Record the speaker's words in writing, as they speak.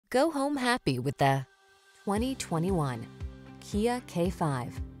Go home happy with the 2021 Kia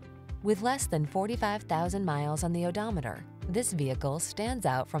K5. With less than 45,000 miles on the odometer, this vehicle stands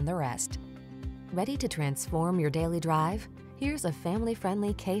out from the rest. Ready to transform your daily drive? Here's a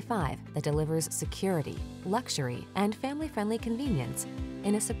family-friendly K5 that delivers security, luxury, and family-friendly convenience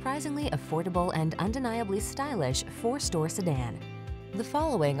in a surprisingly affordable and undeniably stylish 4-door sedan. The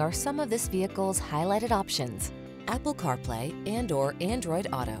following are some of this vehicle's highlighted options: Apple CarPlay and/or Android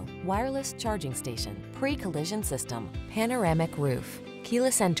Auto, wireless charging station, pre-collision system, panoramic roof,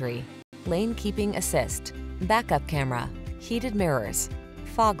 keyless entry, lane keeping assist, backup camera, heated mirrors,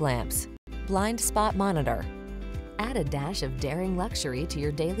 fog lamps, blind spot monitor. Add a dash of daring luxury to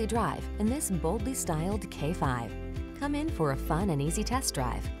your daily drive in this boldly styled K5. Come in for a fun and easy test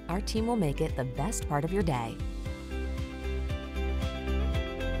drive. Our team will make it the best part of your day.